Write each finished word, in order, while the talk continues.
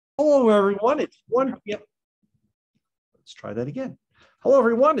Hello, everyone. It's 1 p.m. Let's try that again. Hello,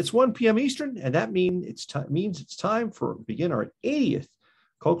 everyone. It's 1 p.m. Eastern, and that means it's time for begin our 80th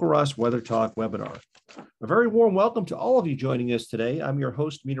CoCoRaHS Weather Talk webinar. A very warm welcome to all of you joining us today. I'm your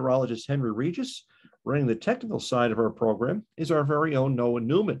host, meteorologist Henry Regis. Running the technical side of our program is our very own Noah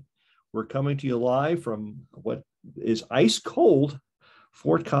Newman. We're coming to you live from what is ice cold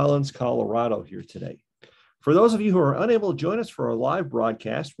Fort Collins, Colorado here today. For those of you who are unable to join us for our live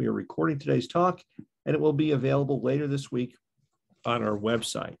broadcast, we are recording today's talk, and it will be available later this week on our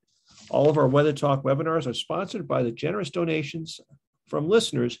website. All of our Weather Talk webinars are sponsored by the generous donations from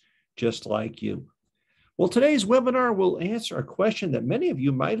listeners just like you. Well, today's webinar will answer a question that many of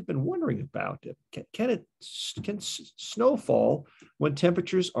you might have been wondering about. Can snow fall when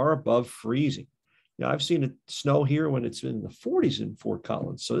temperatures are above freezing? You know, I've seen it snow here when it's in the 40s in Fort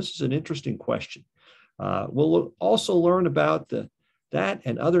Collins, so this is an interesting question. We'll also learn about that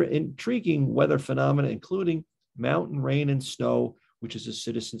and other intriguing weather phenomena, including mountain rain and snow, which is a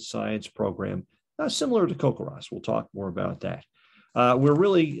citizen science program similar to CoCoRaHS. We'll talk more about that. We're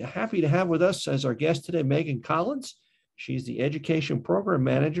really happy to have with us as our guest today, Meghan Collins. She's the Education Program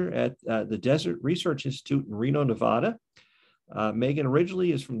Manager at the Desert Research Institute in Reno, Nevada. Meghan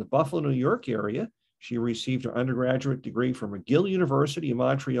originally is from the Buffalo, New York area. She received her undergraduate degree from McGill University in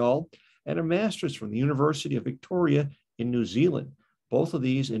Montreal and a master's from the University of Victoria in New Zealand, both of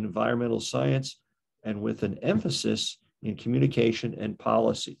these in environmental science and with an emphasis in communication and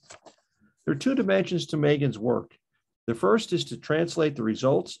policy. There are two dimensions to Meghan's work. The first is to translate the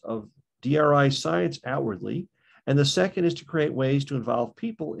results of DRI science outwardly, and the second is to create ways to involve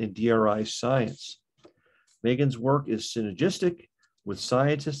people in DRI science. Meghan's work is synergistic with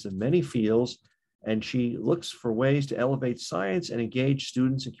scientists in many fields, and she looks for ways to elevate science and engage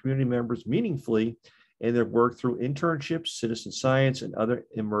students and community members meaningfully in their work through internships, citizen science, and other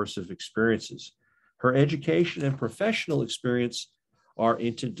immersive experiences. Her education and professional experience are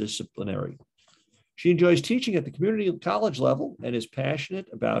interdisciplinary. She enjoys teaching at the community college level and is passionate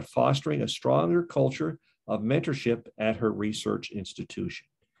about fostering a stronger culture of mentorship at her research institution.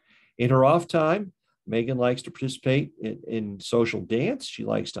 In her off time, Meghan likes to participate in social dance. She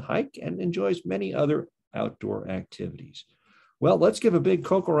likes to hike and enjoys many other outdoor activities. Well, let's give a big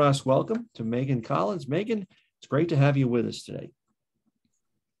CoCoRaHS welcome to Meghan Collins. Meghan, it's great to have you with us today.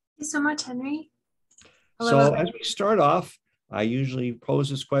 Thank you so much, Henry. Hello. So as we start off, I usually pose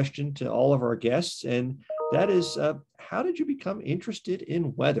this question to all of our guests, and that is, how did you become interested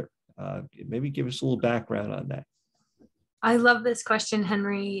in weather? Maybe give us a little background on that. I love this question,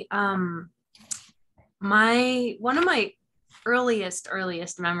 Henry. One of my earliest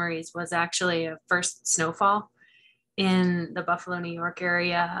memories was actually a first snowfall in the Buffalo, New York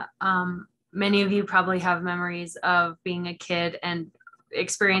area. Many of you probably have memories of being a kid and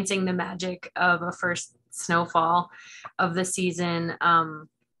experiencing the magic of a first snowfall of the season.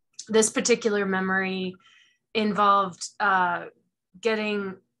 This particular memory involved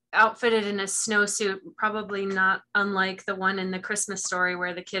getting outfitted in a snowsuit, probably not unlike the one in the Christmas Story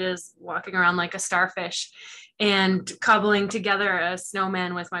where the kid is walking around like a starfish, and cobbling together a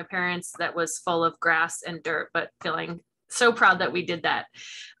snowman with my parents that was full of grass and dirt, but feeling so proud that we did that.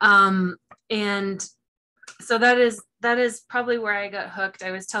 And so that is probably where I got hooked.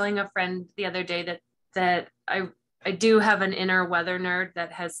 I was telling a friend the other day that I do have an inner weather nerd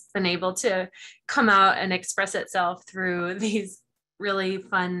that has been able to come out and express itself through these really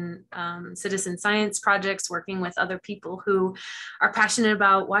fun citizen science projects, working with other people who are passionate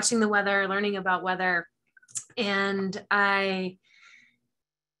about watching the weather, learning about weather. And I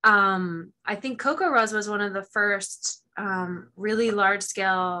think CoCoRaHS was one of the first really large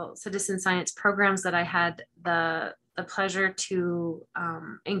scale citizen science programs that I had the pleasure to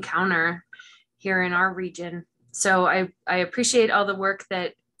encounter here in our region. So I appreciate all the work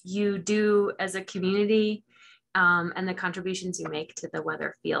that you do as a community and the contributions you make to the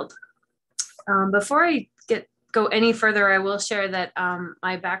weather field. Before I go any further, I will share that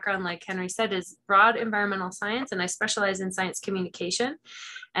my background, like Henry said, is broad environmental science, and I specialize in science communication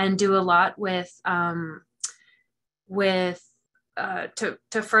and do a lot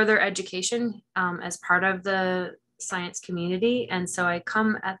to further education as part of the science community. And so I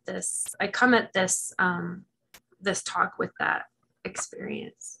come at this this talk with that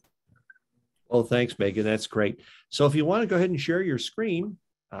experience. Well, thanks, Meghan. That's great. So if you want to go ahead and share your screen,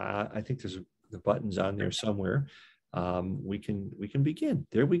 I think there's the buttons on there somewhere. We can begin.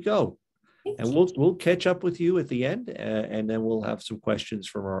 There we go. And we'll catch up with you at the end, and then we'll have some questions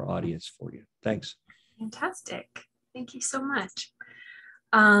from our audience for you. Thanks. Fantastic. Thank you so much.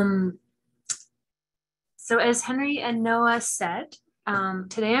 So as Henry and Noah said,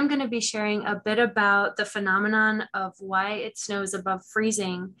 Today I'm going to be sharing a bit about the phenomenon of why it snows above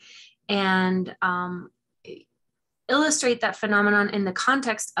freezing and illustrate that phenomenon in the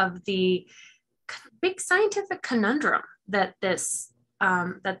context of the big scientific conundrum that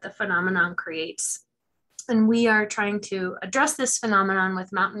that the phenomenon creates. And we are trying to address this phenomenon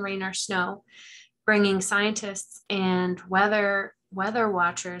with mountain rain or snow, bringing scientists and weather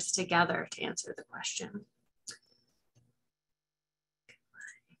watchers together to answer the question.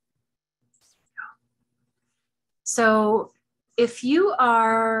 So if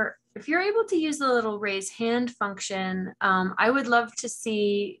you're able to use the little raise hand function, I would love to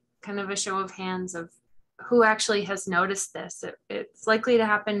see kind of a show of hands of who actually has noticed this. It's likely to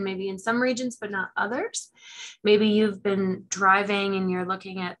happen maybe in some regions, but not others. Maybe you've been driving and you're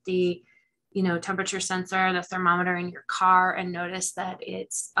looking at the, temperature sensor, the thermometer in your car, and notice that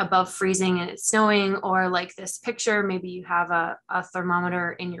it's above freezing and it's snowing. Or like this picture, maybe you have a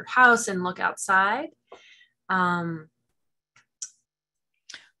thermometer in your house and look outside. We're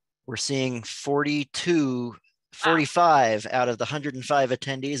seeing 45 out of the 105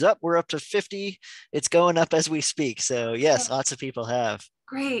 attendees. We're up to 50. It's going up as we speak. So yes, lots of people have.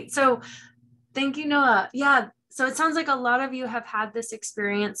 Great. So thank you, Noah. Yeah. So it sounds like a lot of you have had this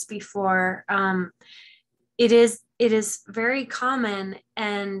experience before. It is very common.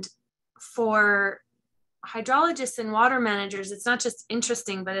 And for hydrologists and water managers, it's not just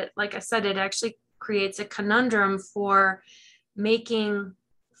interesting, but like I said, it actually creates a conundrum for making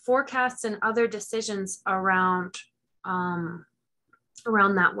forecasts and other decisions around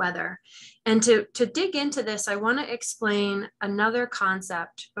that weather. And to dig into this, I want to explain another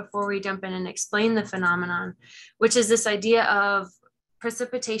concept before we jump in and explain the phenomenon, which is this idea of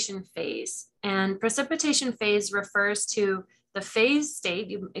precipitation phase. And precipitation phase refers to the phase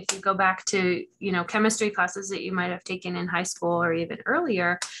state. If you go back to chemistry classes that you might have taken in high school or even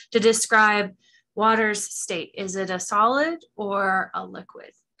earlier, to describe water's state. Is it a solid or a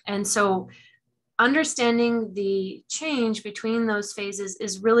liquid? And so understanding the change between those phases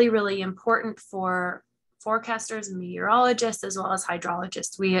is really, really important for forecasters and meteorologists, as well as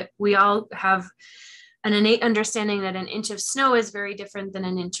hydrologists. We all have an innate understanding that an inch of snow is very different than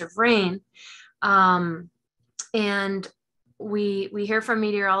an inch of rain. And we hear from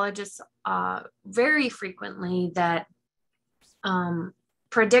meteorologists very frequently that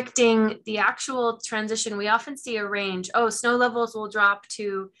predicting the actual transition, we often see a range. Snow levels will drop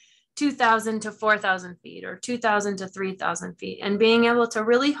to 2,000 to 4,000 feet or 2,000 to 3,000 feet, and being able to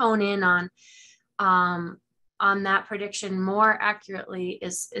really hone in on that prediction more accurately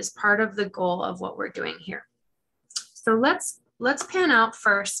is part of the goal of what we're doing here. So let's pan out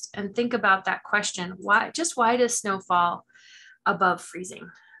first and think about that question. Why does snow fall above freezing?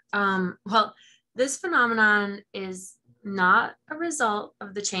 Well, this phenomenon is not a result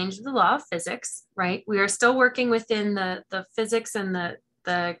of the change of the law of physics, right? We are still working within the physics and the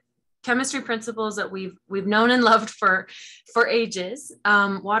chemistry principles that we've known and loved for ages.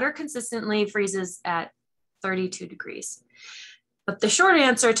 Water consistently freezes at 32 degrees. But the short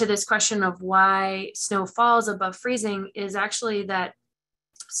answer to this question of why snow falls above freezing is actually that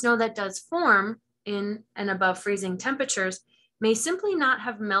snow that does form in and above freezing temperatures may simply not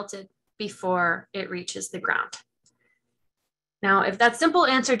have melted before it reaches the ground. Now, if that simple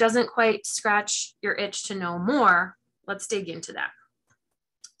answer doesn't quite scratch your itch to know more, let's dig into that.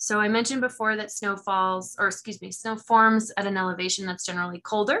 So I mentioned before that snow forms at an elevation that's generally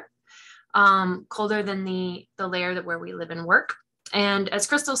colder than the layer where we live and work. And as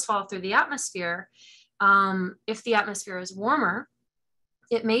crystals fall through the atmosphere, if the atmosphere is warmer,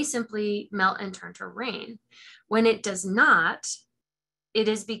 it may simply melt and turn to rain. When it does not, it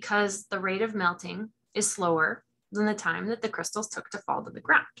is because the rate of melting is slower than the time that the crystals took to fall to the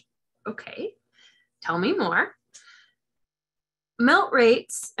ground. Okay, tell me more. Melt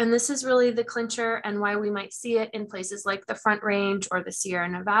rates, and this is really the clincher and why we might see it in places like the Front Range or the Sierra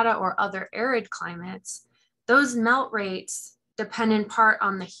Nevada or other arid climates, those melt rates depend in part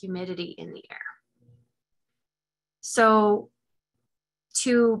on the humidity in the air. So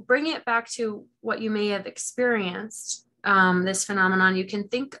to bring it back to what you may have experienced, this phenomenon, you can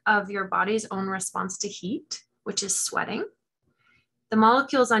think of your body's own response to heat, which is sweating. The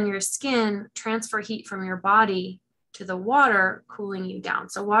molecules on your skin transfer heat from your body to the water, cooling you down.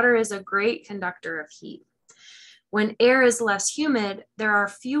 So water is a great conductor of heat. When air is less humid, there are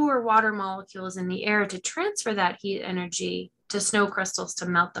fewer water molecules in the air to transfer that heat energy to snow crystals to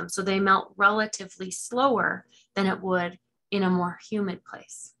melt them. So they melt relatively slower than it would in a more humid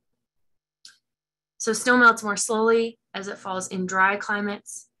place. So snow melts more slowly as it falls in dry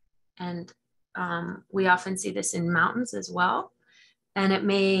climates. And we often see this in mountains as well. and it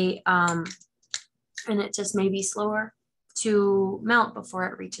may, and it just may be slower to melt before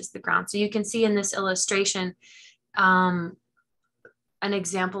it reaches the ground. So you can see in this illustration, an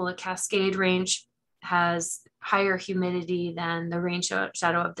example, a Cascade Range has higher humidity than the rain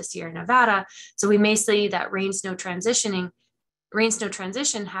shadow of the Sierra Nevada. So we may see that rain snow transition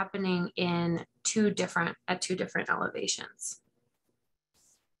happening at two different elevations.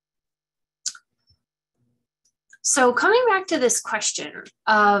 So coming back to this question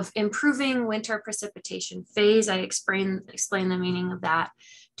of improving winter precipitation phase, I explained the meaning of that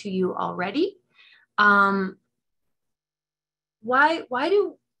to you already. Why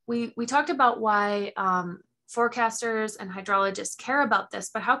do we talked about why forecasters and hydrologists care about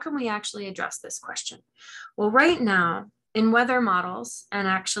this, but how can we actually address this question? Well, right now in weather models, and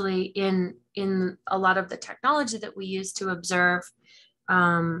actually in a lot of the technology that we use to observe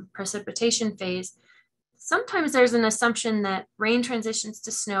precipitation phase, sometimes there's an assumption that rain transitions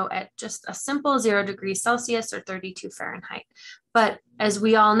to snow at just a simple 0 degrees Celsius or 32 Fahrenheit. But as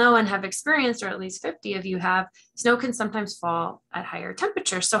we all know and have experienced, or at least 50 of you have, snow can sometimes fall at higher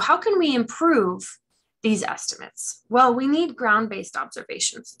temperatures. So how can we improve these estimates? Well, we need ground-based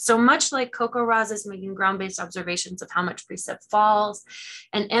observations. So much like CoCoRaHS is making ground-based observations of how much precip falls,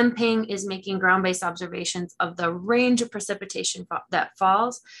 and MPing is making ground-based observations of the range of precipitation that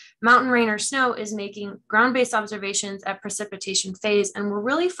falls, Mountain Rain or Snow is making ground-based observations at precipitation phase, and we're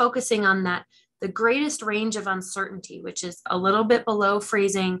really focusing on that, the greatest range of uncertainty, which is a little bit below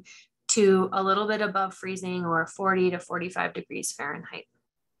freezing to a little bit above freezing, or 40 to 45 degrees Fahrenheit.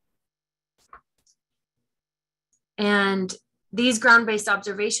 And these ground-based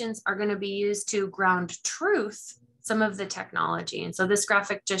observations are going to be used to ground truth some of the technology. And so this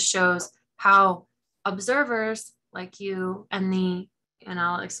graphic just shows how observers like you and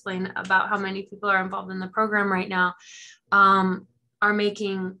I'll explain about how many people are involved in the program right now, are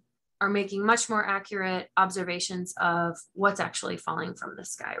making much more accurate observations of what's actually falling from the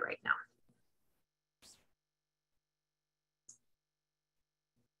sky right now.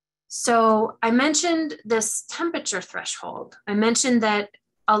 So I mentioned this temperature threshold. I mentioned that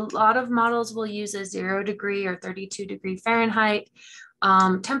a lot of models will use a 0 degree or 32 degree Fahrenheit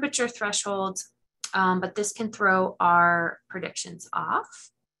temperature thresholds, but this can throw our predictions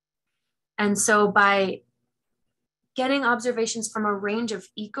off. And so by getting observations from a range of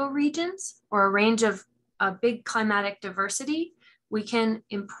ecoregions or a range of big climatic diversity, we can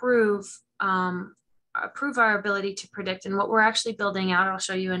improve our ability to predict. And what we're actually building out, I'll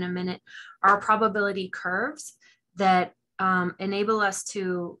show you in a minute, are probability curves that enable us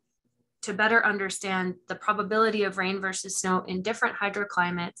to better understand the probability of rain versus snow in different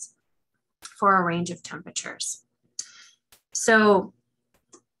hydroclimates for a range of temperatures. So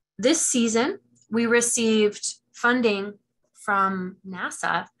this season, we received funding from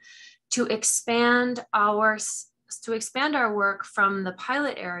NASA to expand our work from the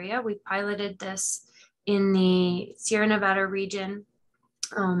pilot area. We piloted this in the Sierra Nevada region,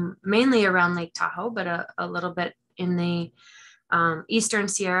 mainly around Lake Tahoe, but a little bit in the Eastern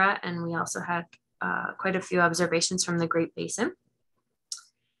Sierra. And we also had quite a few observations from the Great Basin.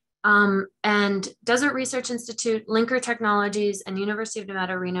 And Desert Research Institute, Linker Technologies, and University of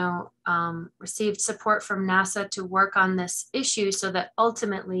Nevada, Reno received support from NASA to work on this issue so that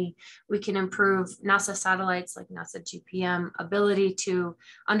ultimately we can improve NASA satellites like NASA GPM ability to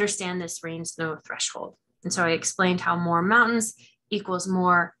understand this rain snow threshold. And so I explained how more mountains equals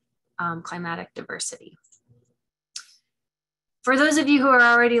more climatic diversity. For those of you who are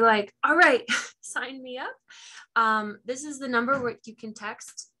already like, all right, sign me up. This is the number where you can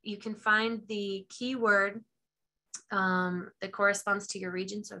text. You can find the keyword that corresponds to your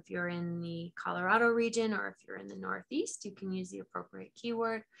region. So if you're in the Colorado region or if you're in the Northeast, you can use the appropriate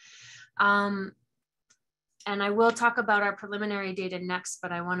keyword. And I will talk about our preliminary data next,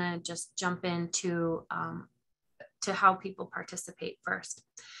 but I want to just jump into to how people participate first.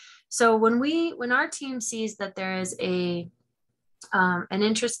 So when our team sees that there is an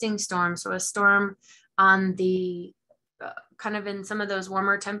interesting storm, so a storm on the kind of in some of those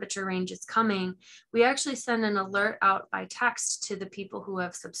warmer temperature ranges coming, we actually send an alert out by text to the people who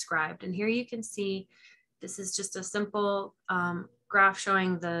have subscribed. And here you can see, this is just a simple graph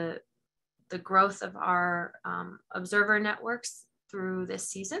showing the growth of our observer networks through this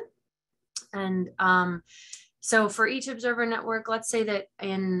season. And so for each observer network, let's say that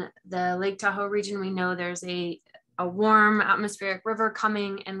in the Lake Tahoe region, we know there's a warm atmospheric river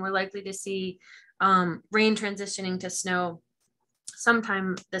coming, and we're likely to see rain transitioning to snow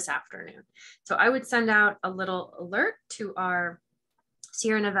sometime this afternoon. So I would send out a little alert to our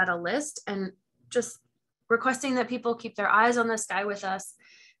Sierra Nevada list and just requesting that people keep their eyes on the sky with us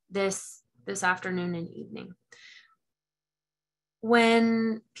this afternoon and evening.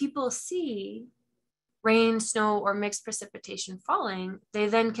 When people see rain, snow, or mixed precipitation falling, they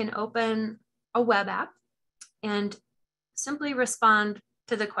then can open a web app and simply respond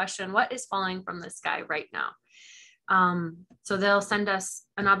to the question, what is falling from the sky right now? So they'll send us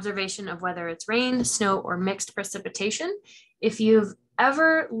an observation of whether it's rain, snow, or mixed precipitation. If you've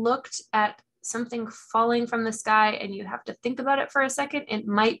ever looked at something falling from the sky and you have to think about it for a second, it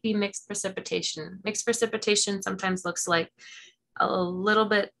might be mixed precipitation. Mixed precipitation sometimes looks like a little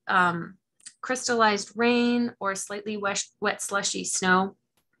bit crystallized rain or slightly wet slushy snow.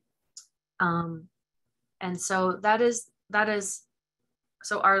 And so that is,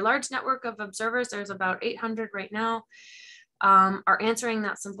 so our large network of observers, there's about 800 right now, are answering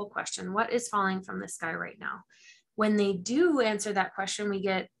that simple question, what is falling from the sky right now? When they do answer that question, we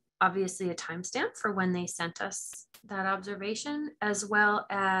get obviously a timestamp for when they sent us that observation, as well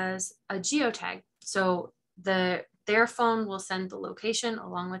as a geotag. So their phone will send the location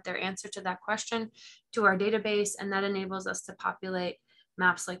along with their answer to that question to our database, and that enables us to populate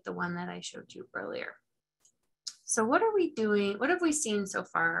maps like the one that I showed you earlier. So what are we doing? What have we seen so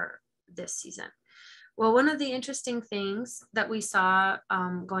far this season? Well, one of the interesting things that we saw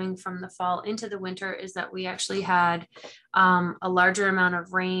going from the fall into the winter is that we actually had a larger amount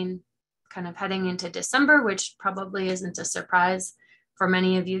of rain kind of heading into December, which probably isn't a surprise for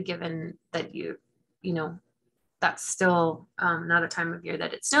many of you, given that you know, that's still not a time of year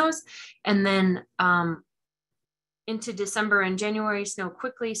that it snows. And then into December and January, snow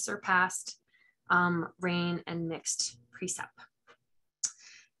quickly surpassed rain and mixed precip.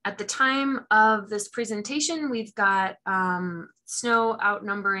 At the time of this presentation, we've got snow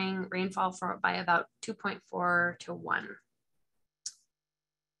outnumbering rainfall by about 2.4 to 1.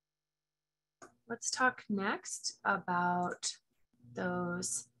 Let's talk next about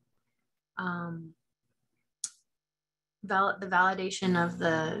those the validation of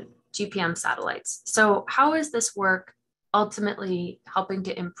the GPM satellites. So how is this work ultimately helping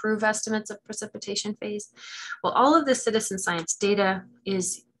to improve estimates of precipitation phase? Well, all of the citizen science data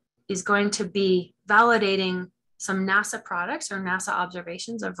is going to be validating some NASA products or NASA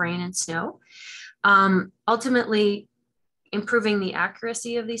observations of rain and snow, ultimately improving the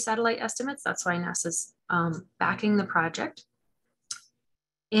accuracy of these satellite estimates. That's why NASA's backing the project.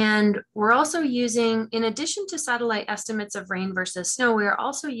 And we're also using, in addition to satellite estimates of rain versus snow, we are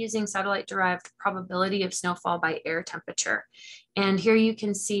also using satellite-derived probability of snowfall by air temperature. And here you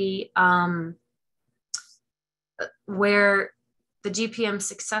can see where the GPM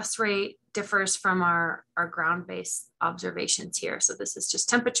success rate differs from our ground-based observations here. So this is just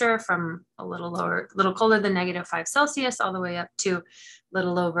temperature from a little colder than -5 Celsius all the way up to a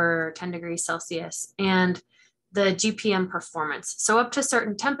little over 10 degrees Celsius. And the GPM performance. So up to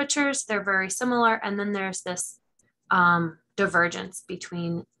certain temperatures, they're very similar. And then there's this divergence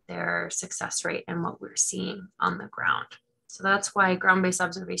between their success rate and what we're seeing on the ground. So that's why ground-based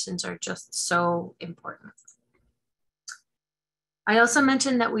observations are just so important. I also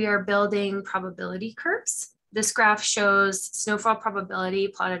mentioned that we are building probability curves. This graph shows snowfall probability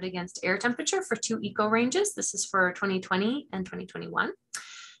plotted against air temperature for 2 eco ranges. This is for 2020 and 2021.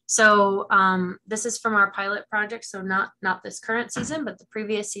 So this is from our pilot project, so not this current season, but the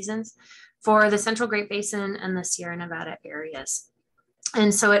previous seasons for the Central Great Basin and the Sierra Nevada areas.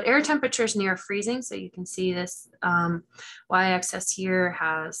 And so at air temperatures near freezing, so you can see this y-axis here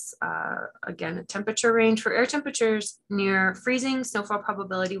has, again, a temperature range. For air temperatures near freezing, snowfall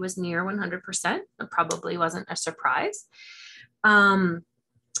probability was near 100%. It probably wasn't a surprise. And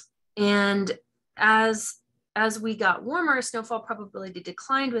as we got warmer, snowfall probability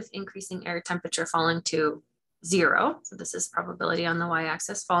declined with increasing air temperature falling to 0. So this is probability on the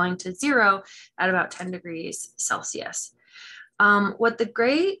y-axis falling to 0 at about 10 degrees Celsius. What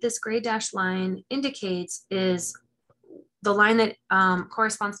this gray dashed line indicates is the line that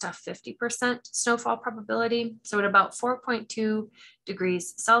corresponds to 50% snowfall probability. So at about 4.2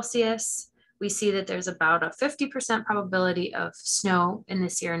 degrees Celsius, we see that there's about a 50% probability of snow in the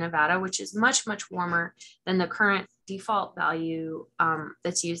Sierra Nevada, which is much, much warmer than the current default value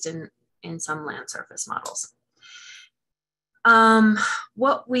that's used in some land surface models.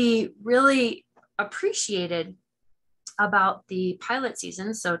 What we really appreciated about the pilot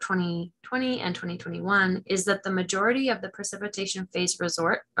season, so 2020 and 2021, is that the majority of the precipitation phase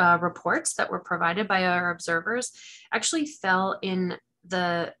reports that were provided by our observers actually fell in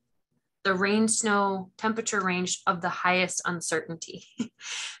the rain snow temperature range of the highest uncertainty.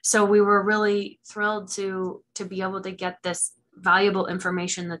 So we were really thrilled to be able to get this valuable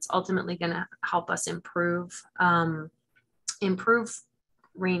information that's ultimately going to help us improve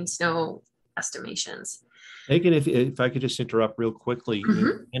rain snow estimations. Megan, if I could just interrupt real quickly,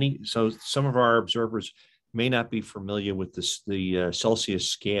 so some of our observers may not be familiar with the Celsius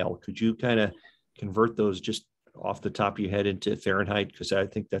scale. Could you kind of convert those just off the top of your head into Fahrenheit? Because I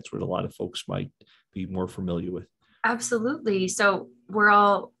think that's what a lot of folks might be more familiar with. Absolutely. So we're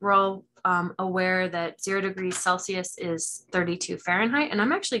all aware that 0 degrees Celsius is 32 Fahrenheit. And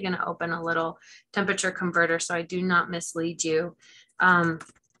I'm actually going to open a little temperature converter so I do not mislead you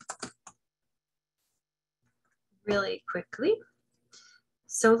really quickly.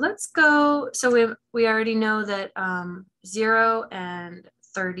 So let's go. So we already know that 0 and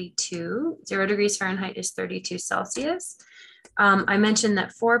 32, 0 degrees Fahrenheit is 32 Celsius. I mentioned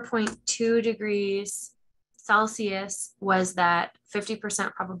that 4.2 degrees Celsius was that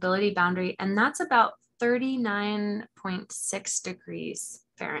 50% probability boundary, and that's about 39.6 degrees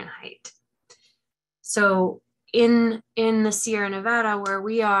Fahrenheit. So in the Sierra Nevada where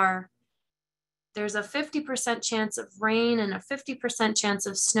we are, there's a 50% chance of rain and a 50% chance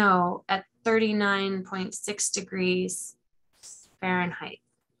of snow at 39.6 degrees Fahrenheit,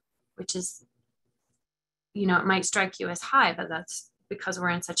 which is, it might strike you as high, but that's because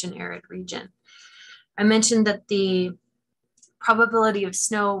we're in such an arid region. I mentioned that the probability of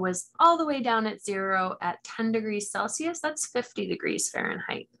snow was all the way down at 0 at 10 degrees Celsius. That's 50 degrees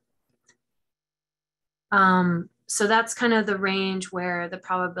Fahrenheit. So that's kind of the range where the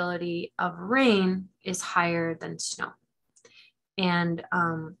probability of rain is higher than snow. And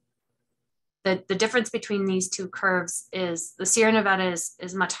the difference between these two curves is the Sierra Nevada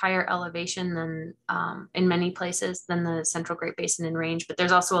is much higher elevation than in many places than the Central Great Basin and Range, but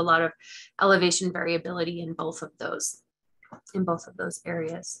there's also a lot of elevation variability in both of those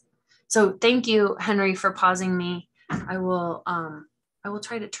areas. So thank you, Henry, for pausing me. I will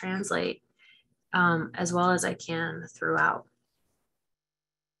try to translate as well as I can throughout.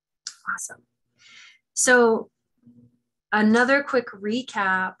 Awesome. So another quick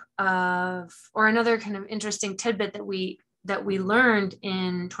recap or another kind of interesting tidbit that we learned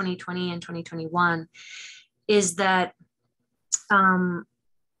in 2020 and 2021 is that,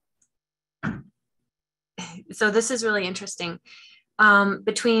 so this is really interesting.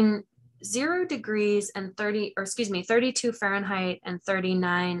 Between 0 degrees and 32 Fahrenheit and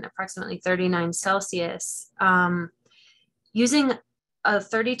approximately 39 Celsius, using a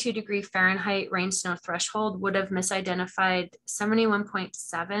 32 degree Fahrenheit rain snow threshold would have misidentified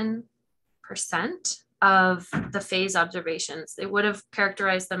 71.7% of the phase observations. They would have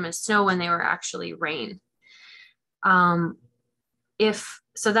characterized them as snow when they were actually rain. So if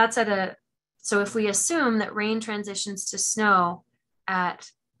we assume that rain transitions to snow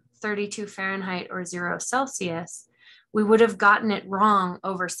at 32 Fahrenheit or 0 Celsius, we would have gotten it wrong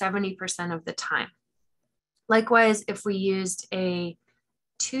over 70% of the time. Likewise, if we used a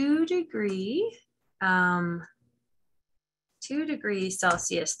 2 degree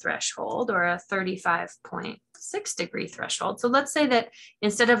Celsius threshold or a 35.6 degree threshold. So let's say that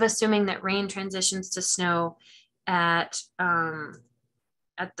instead of assuming that rain transitions to snow at the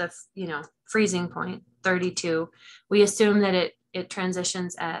freezing point 32, we assume that it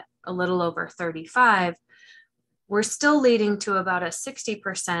transitions at a little over 35. We're still leading to about a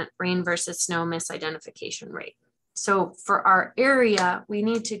 60% rain versus snow misidentification rate. So for our area, we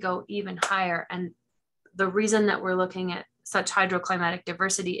need to go even higher. And the reason that we're looking at such hydroclimatic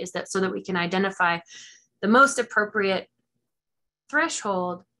diversity is that so that we can identify the most appropriate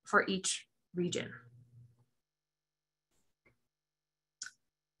threshold for each region.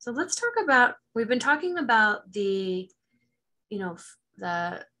 So let's talk about, we've been talking about the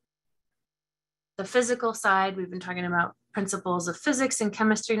physical side. We've been talking about principles of physics and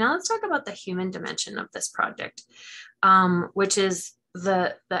chemistry. Now let's talk about the human dimension of this project, which is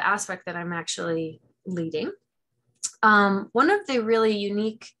the aspect that I'm actually leading. One of the really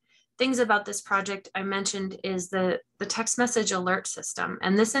unique things about this project I mentioned is the text message alert system.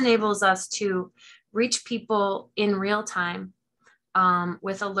 And this enables us to reach people in real time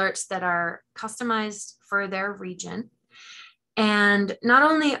with alerts that are customized for their region. And not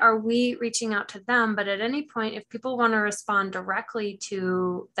only are we reaching out to them, but at any point, if people want to respond directly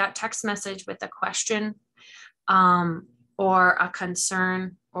to that text message with a question or a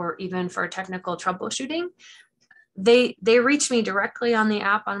concern, or even for technical troubleshooting, they reach me directly on the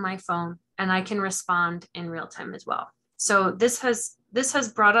app on my phone, and I can respond in real time as well. So this has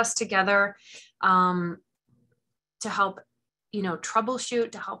brought us together to help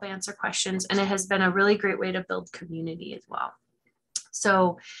troubleshoot, to help answer questions, and it has been a really great way to build community as well.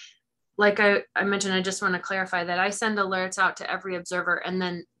 So like I mentioned, I just want to clarify that I send alerts out to every observer, and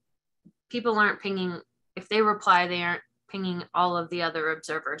then people aren't pinging. If they reply, they aren't pinging all of the other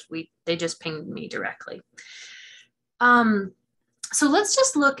observers. They just pinged me directly. So let's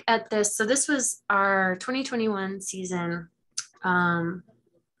just look at this. So this was our 2021 season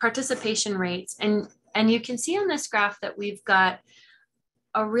participation rates. And you can see on this graph that we've got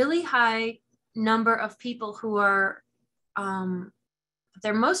a really high number of people who are,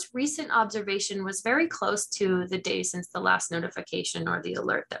 their most recent observation was very close to the day since the last notification or the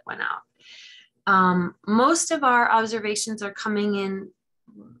alert that went out. Most of our observations are coming in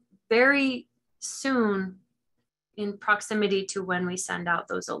very soon in proximity to when we send out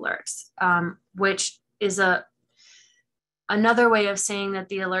those alerts, which is another way of saying that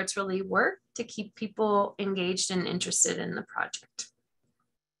the alerts really work to keep people engaged and interested in the project.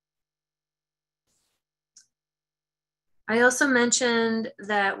 I also mentioned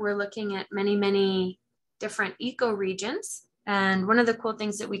that we're looking at many, many different ecoregions. And one of the cool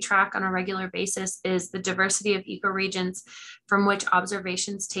things that we track on a regular basis is the diversity of ecoregions from which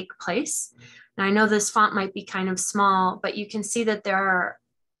observations take place. Now, I know this font might be kind of small, but you can see that there are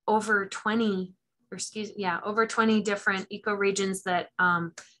over 20, over 20 different ecoregions that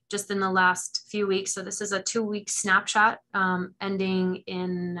just in the last few weeks. So this is a 2-week snapshot ending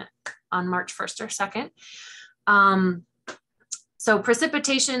on March 1st or 2nd. So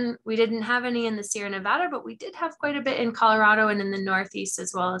precipitation, we didn't have any in the Sierra Nevada, but we did have quite a bit in Colorado and in the Northeast,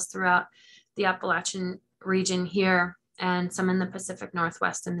 as well as throughout the Appalachian region here, and some in the Pacific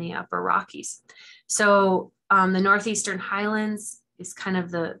Northwest and the Upper Rockies. So the Northeastern Highlands is kind of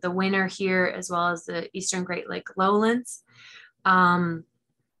the winner here, as well as the Eastern Great Lake Lowlands. As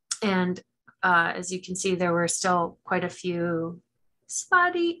you can see, there were still quite a few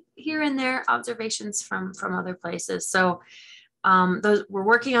spotty here and there observations from other places. So we're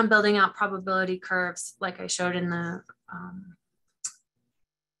working on building out probability curves, like I showed in the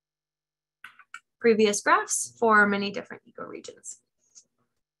previous graphs, for many different ecoregions.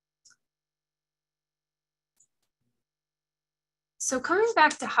 So coming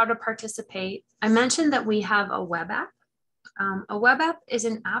back to how to participate, I mentioned that we have a web app. A web app is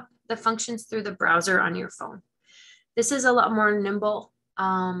an app that functions through the browser on your phone. This is a lot more nimble.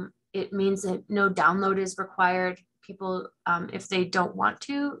 It means that no download is required. People, if they don't want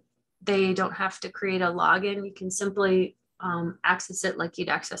to, they don't have to create a login. You can simply access it like you'd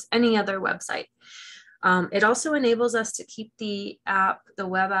access any other website. It also enables us to keep the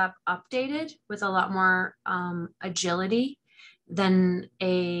web app updated with a lot more agility than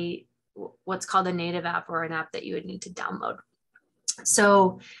what's called a native app, or an app that you would need to download.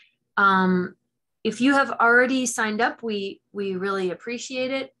 So if you have already signed up, we really appreciate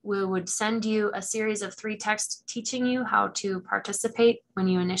it. We would send you a series of 3 texts teaching you how to participate when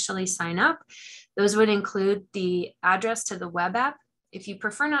you initially sign up. Those would include the address to the web app. If you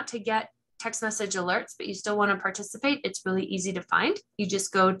prefer not to get text message alerts, but you still want to participate, it's really easy to find. You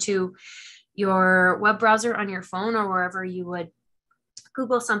just go to your web browser on your phone or wherever you would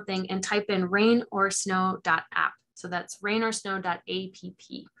Google something and type in rainorSnow.app. So that's rainorSnow.app.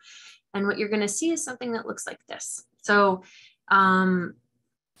 And what you're going to see is something that looks like this. So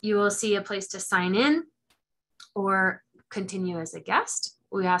you will see a place to sign in or continue as a guest.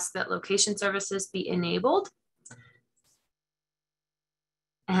 We ask that location services be enabled.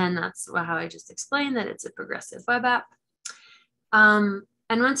 And that's how I just explained that it's a progressive web app. And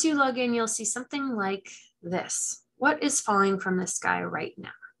once you log in, you'll see something like this. What is falling from the sky right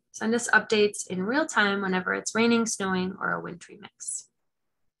now? Send us updates in real time whenever it's raining, snowing, or a wintry mix.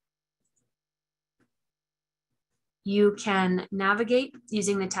 You can navigate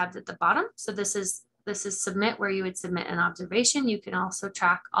using the tabs at the bottom. So this is submit, where you would submit an observation. You can also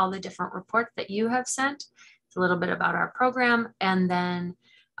track all the different reports that you have sent. It's a little bit about our program. And then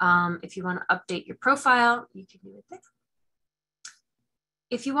if you want to update your profile, you can do it there.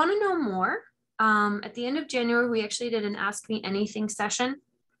 If you want to know more, at the end of January, we actually did an Ask Me Anything session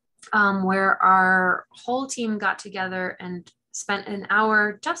where our whole team got together and spent an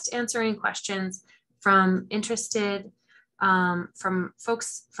hour just answering questions from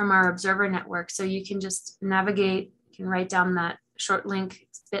folks from our observer network. So you can just navigate, you can write down that short link,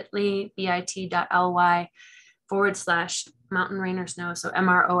 it's bit.ly/mountain rain or snow, so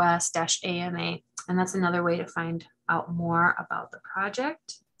MROS-AMA. And that's another way to find out more about the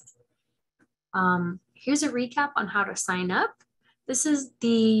project. Here's a recap on how to sign up. This is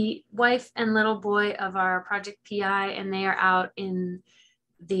the wife and little boy of our project PI, and they are out in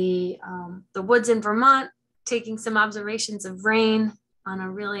the woods in Vermont, taking some observations of rain on a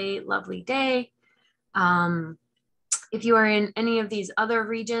really lovely day. If you are in any of these other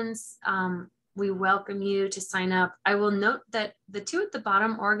regions, we welcome you to sign up. I will note that the two at the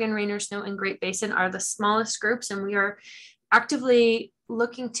bottom, Oregon, Rainier Snow, and Great Basin, are the smallest groups, and we are actively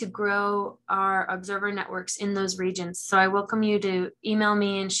looking to grow our observer networks in those regions. So I welcome you to email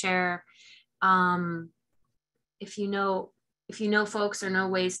me and share if you know folks or know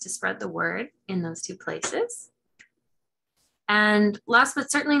ways to spread the word in those two places. And last but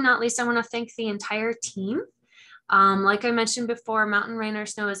certainly not least, I want to thank the entire team. Like I mentioned before, Mountain Rain or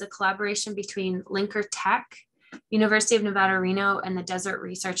Snow is a collaboration between Linker Tech, University of Nevada, Reno, and the Desert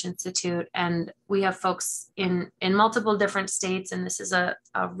Research Institute. And we have folks in multiple different states, and this is a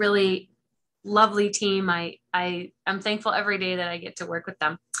really lovely team. I'm thankful every day that I get to work with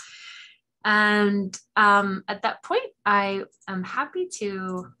them. And at that point, I am happy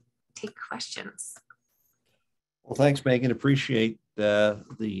to take questions. Well, thanks, Megan. Appreciate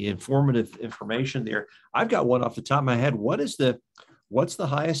the informative information there. I've got one off the top of my head. What's the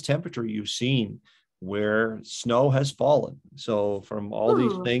highest temperature you've seen where snow has fallen? So from all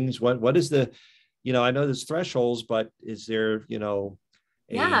these things, what is the, I know there's thresholds, but is there,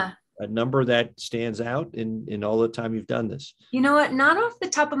 a number that stands out in all the time you've done this? You know what? Not off the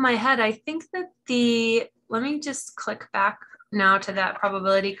top of my head. I think that let me just click back now to that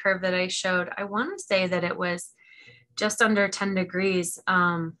probability curve that I showed. I want to say that it was just under 10 degrees.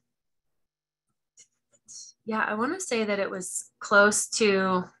 Yeah, I want to say that it was close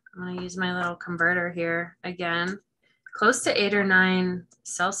to, I'm going to use my little converter here again, close to 8 or 9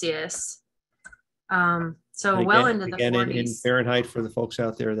 Celsius. So again, well into the 40s. In Fahrenheit for the folks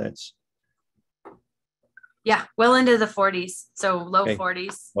out there, that's. Yeah, well into the 40s. So low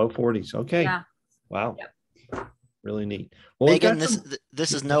 40s. Low 40s. Okay. Yeah. Wow. Yep. Really neat. Well, Megan,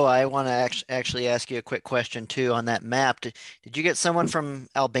 this is Noah. I want to actually ask you a quick question too on that map. Did you get someone from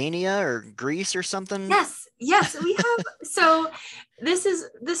Albania or Greece or something? Yes, we have. So this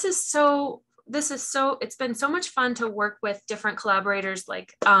is so it's been so much fun to work with different collaborators.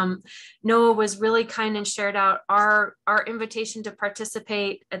 Like Noah was really kind and shared out our invitation to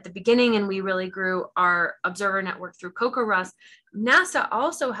participate at the beginning, and we really grew our observer network through CoCoRaHS. NASA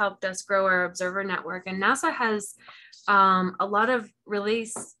also helped us grow our observer network, and NASA has a lot of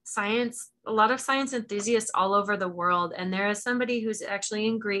science enthusiasts all over the world. And there is somebody who's actually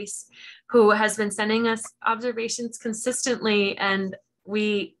in Greece who has been sending us observations consistently, and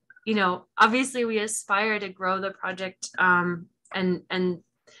we, obviously we aspire to grow the project and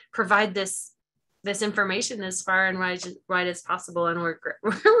provide this information as far and wide as possible. And we're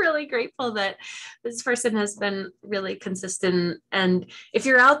really grateful that this person has been really consistent. And if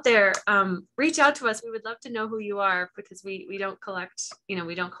you're out there, reach out to us. We would love to know who you are, because we don't collect,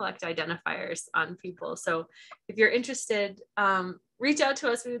 we don't collect identifiers on people. So if you're interested, reach out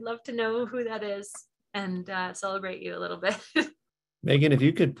to us. We would love to know who that is and celebrate you a little bit. Megan, if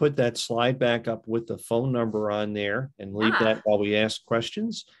you could put that slide back up with the phone number on there and leave that while we ask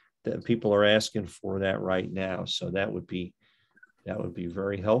questions. That people are asking for that right now. So that would be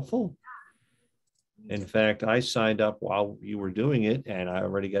very helpful. In fact, I signed up while you were doing it and I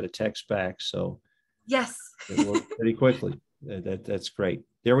already got a text back. So yes, it worked pretty quickly. That's great.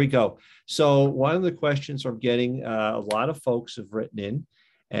 There we go. So one of the questions I'm getting, a lot of folks have written in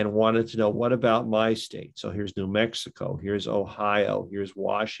and wanted to know, what about my state? So here's New Mexico, here's Ohio, here's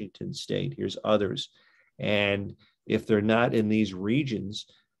Washington State, here's others. And if they're not in these regions,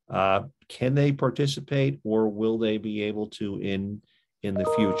 can they participate, or will they be able to in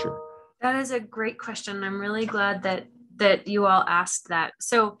the future? That is a great question. I'm really glad that you all asked that.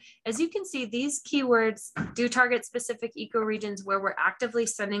 So as you can see, these keywords do target specific ecoregions where we're actively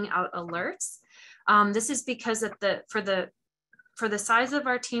sending out alerts. This is because for the size of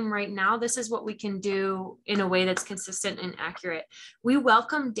our team right now, this is what we can do in a way that's consistent and accurate. We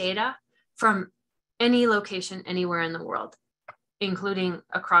welcome data from any location anywhere in the world, including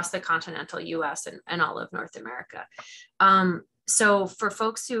across the continental US and all of North America. So for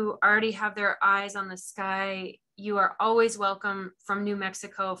folks who already have their eyes on the sky, you are always welcome from New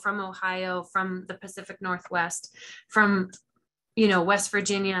Mexico, from Ohio, from the Pacific Northwest, from West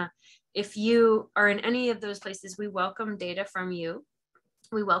Virginia. If you are in any of those places, we welcome data from you.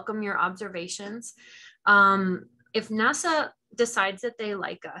 We welcome your observations. If NASA decides that they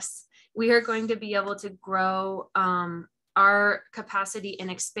like us, we are going to be able to grow our capacity and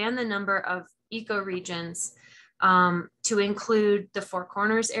expand the number of ecoregions to include the Four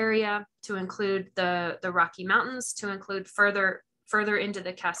Corners area, to include the Rocky Mountains, to include further into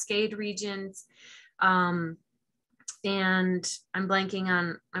the Cascade regions. And I'm blanking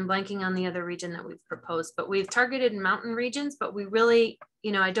on the other region that we've proposed, but we've targeted mountain regions, but we really,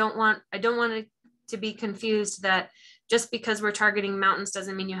 I don't want it to be confused that just because we're targeting mountains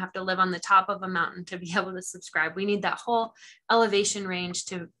doesn't mean you have to live on the top of a mountain to be able to subscribe. We need that whole elevation range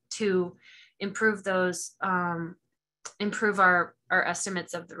to improve those, improve our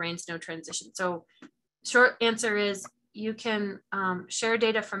estimates of the rain snow transition. So short answer is you can share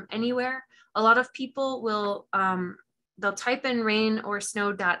data from anywhere. A lot of people will, they'll type in rain or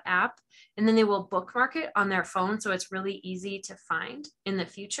snow.app and then they will bookmark it on their phone. So it's really easy to find in the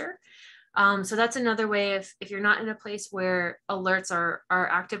future. So that's another way. If you're not in a place where alerts are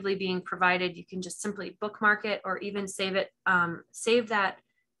actively being provided, you can just simply bookmark it or even save it, save that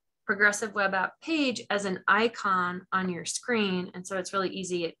Progressive Web App page as an icon on your screen. And so it's really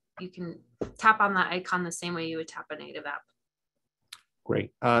easy. You can tap on that icon the same way you would tap a native app.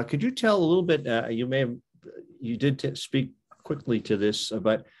 Great. Could you tell a little bit, you did speak quickly to this,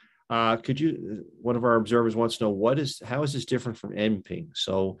 but could you, one of our observers wants to know how is this different from NPing?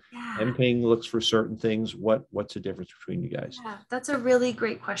 So Yeah. NPing looks for certain things. What's the difference between you guys? Yeah, that's a really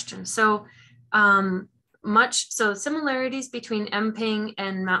great question. So similarities between NPing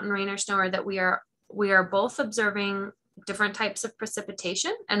and mountain rain or snow are that we are both observing different types of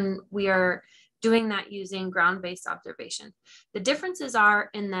precipitation, and we are doing that using ground-based observation. The differences are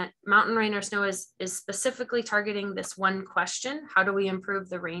in that mountain rain or snow is specifically targeting this one question: how do we improve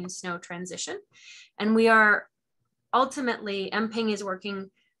the rain snow transition? And we are ultimately, NPing is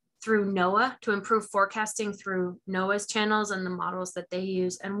working through NOAA to improve forecasting through NOAA's channels and the models that they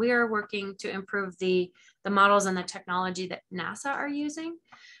use. And we are working to improve the models and the technology that NASA are using.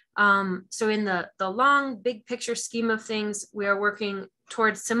 So in the long, big picture scheme of things, we are working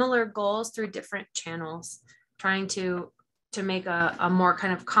towards similar goals through different channels, trying to make a more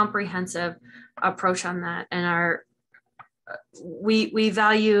kind of comprehensive approach on that. And we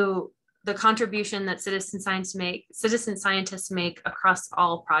value the contribution that citizen scientists make across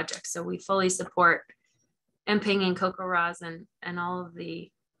all projects. So we fully support NPing and CoCoRaHS and all of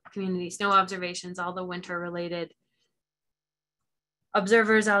the community snow observations, all the winter related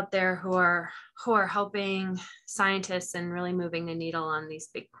observers out there who are helping scientists and really moving the needle on these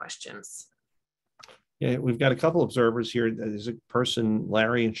big questions. Yeah, we've got a couple observers here. There's a person,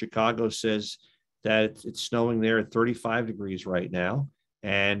 Larry in Chicago, says that it's snowing there at 35 degrees right now.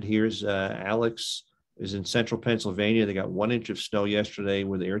 And here's Alex is in central Pennsylvania. They got 1 inch of snow yesterday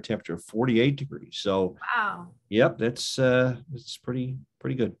with an air temperature of 48 degrees. So, wow. Yep, that's pretty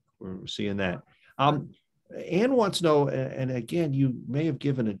good. We're seeing that. Ann wants to know, and again, you may have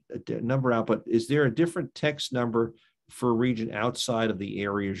given a number out, but is there a different text number for a region outside of the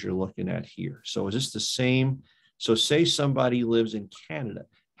areas you're looking at here? So is this the same? So say somebody lives in Canada.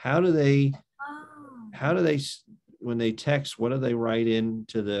 How do they, when they text, what do they write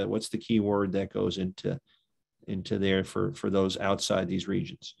into what's the keyword that goes into there for those outside these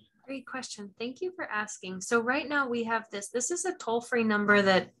regions? Great question. Thank you for asking. So right now we have this is a toll-free number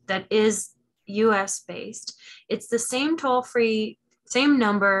that is US based. It's the same toll-free, same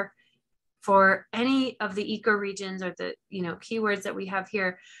number for any of the ecoregions or the keywords that we have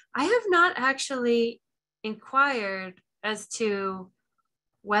here. I have not actually inquired as to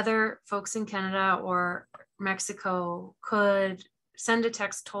whether folks in Canada or Mexico could send a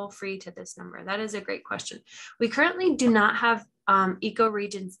text toll-free to this number. That is a great question. We currently do not have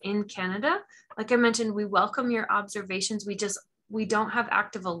ecoregions in Canada. Like I mentioned, we welcome your observations. We don't have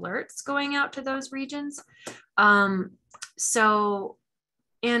active alerts going out to those regions. And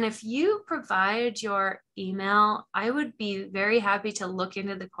if you provide your email, I would be very happy to look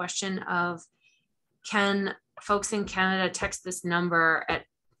into the question of, can folks in Canada text this number at,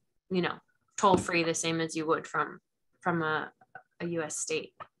 toll free, the same as you would from a US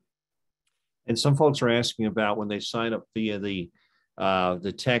state. And some folks are asking about when they sign up via the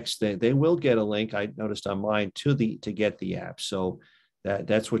text, they will get a link. I noticed on mine to get the app. So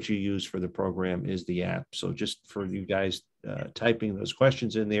that's what you use for the program is the app. So just for you guys typing those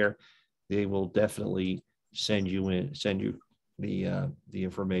questions in there, they will definitely send you the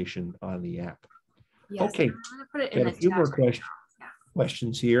information on the app. Yes, okay. I'm gonna put it in a few more right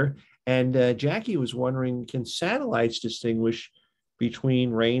questions here. And Jackie was wondering, can satellites distinguish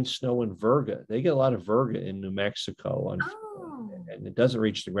between rain, snow, and virga? They get a lot of virga in New Mexico, and it doesn't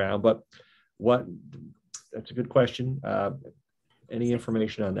reach the ground. But that's a good question. Any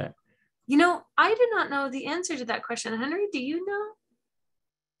information on that? I do not know the answer to that question. Henry, do you know?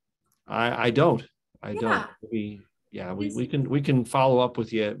 I don't. We can follow up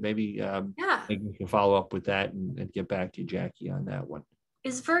with you. Maybe we can follow up with that and get back to you, Jackie, on that one.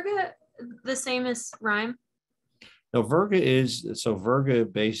 Is virga the same as rime? No,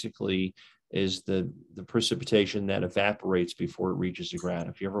 virga basically is the precipitation that evaporates before it reaches the ground.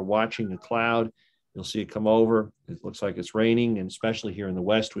 If you're ever watching a cloud You'll see it come over. It looks like it's raining, and especially here in the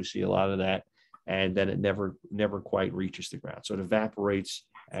West, we see a lot of that. And then it never quite reaches the ground. So it evaporates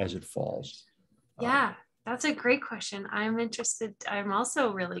as it falls. Yeah, that's a great question. I'm interested. I'm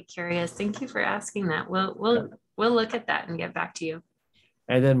also really curious. Thank you for asking that. We'll look at that and get back to you.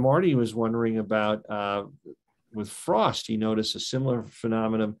 And then Marty was wondering about with frost, he noticed a similar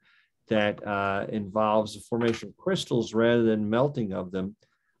phenomenon that involves the formation of crystals rather than melting of them.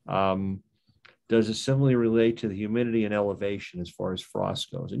 Does it similarly relate to the humidity and elevation as far as frost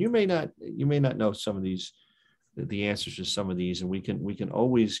goes? And you may not know some of these, the answers to some of these, and we can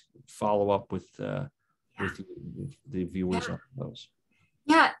always follow up with the viewers on those.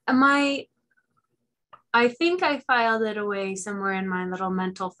 Yeah, I think I filed it away somewhere in my little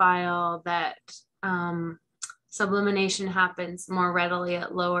mental file that sublimation happens more readily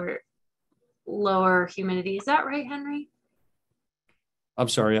at lower humidity. Is that right, Henry? I'm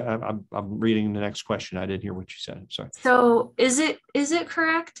sorry, I'm reading the next question. I didn't hear what you said. I'm sorry. So is it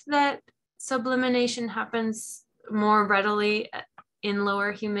correct that sublimation happens more readily in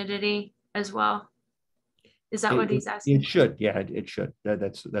lower humidity as well? Is that what he's asking? It should. Yeah, it should.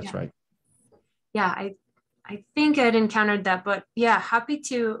 That's right. Yeah, I think I'd encountered that, but yeah, happy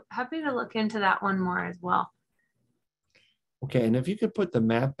to look into that one more as well. Okay, and if you could put the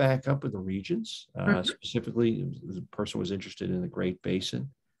map back up with the regions, specifically, the person was interested in the Great Basin.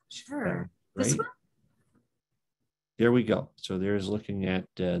 Sure. Right. There we go. So there's looking at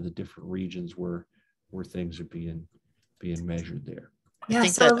the different regions where things are being measured there. I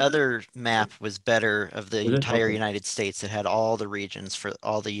think that other map was better of the entire Okay. United States. It had all the regions for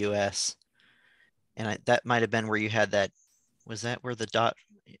all the U.S. And that might have been where you had that. Was that where the dot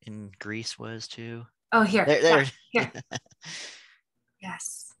in Greece was too? Oh, here. There. Yeah, here.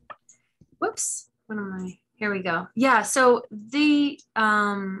 Yes. Whoops. What am I? Here we go. Yeah. So these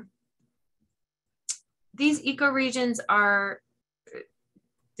ecoregions are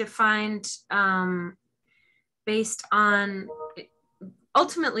defined based on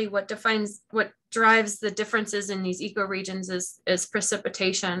ultimately what drives the differences in these ecoregions is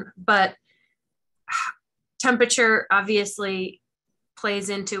precipitation, but temperature obviously plays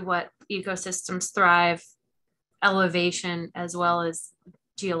into what ecosystems thrive, elevation, as well as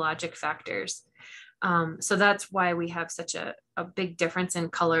geologic factors. So that's why we have such a big difference in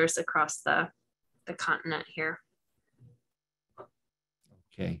colors across the continent here.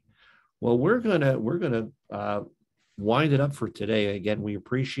 Okay. Well, we're gonna wind it up for today. Again, we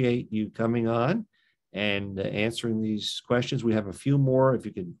appreciate you coming on and answering these questions. We have a few more. If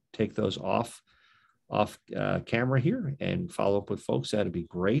you could take those off camera here and follow up with folks, that'd be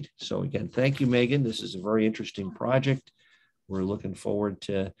great. So again, thank you, Megan. This is a very interesting project. We're looking forward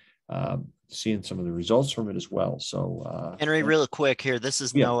to seeing some of the results from it as well. So Henry, real quick here, this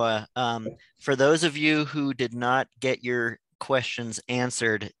is Noah. For those of you who did not get your questions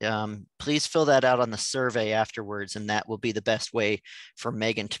answered, please fill that out on the survey afterwards, and that will be the best way for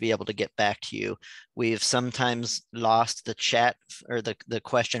Megan to be able to get back to you. We've sometimes lost the chat or the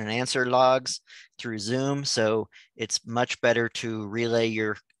question and answer logs through Zoom, so it's much better to relay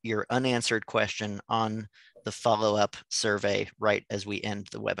your unanswered question on the follow-up survey right as we end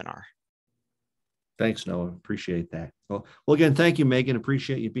the webinar. Thanks, Noah. Appreciate that. Well, again, thank you, Megan.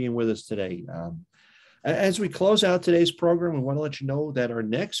 Appreciate you being with us today. As we close out today's program, we want to let you know that our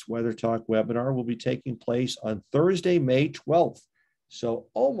next Weather Talk webinar will be taking place on Thursday, May 12th. So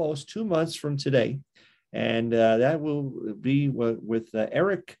almost 2 months from today. And that will be with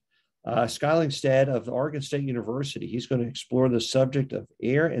Eric Skylingstad of Oregon State University. He's going to explore the subject of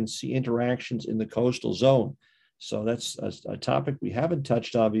air and sea interactions in the coastal zone. So that's a topic we haven't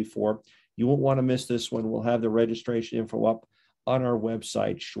touched on before. You won't want to miss this one. We'll have the registration info up on our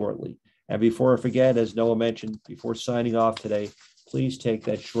website shortly. And before I forget, as Noah mentioned, before signing off today, please take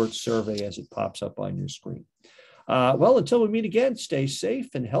that short survey as it pops up on your screen. Well, until we meet again, stay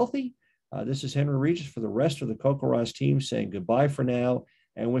safe and healthy. This is Henry Regis for the rest of the CoCoRaHS team saying goodbye for now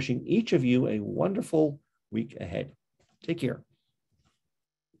and wishing each of you a wonderful week ahead. Take care.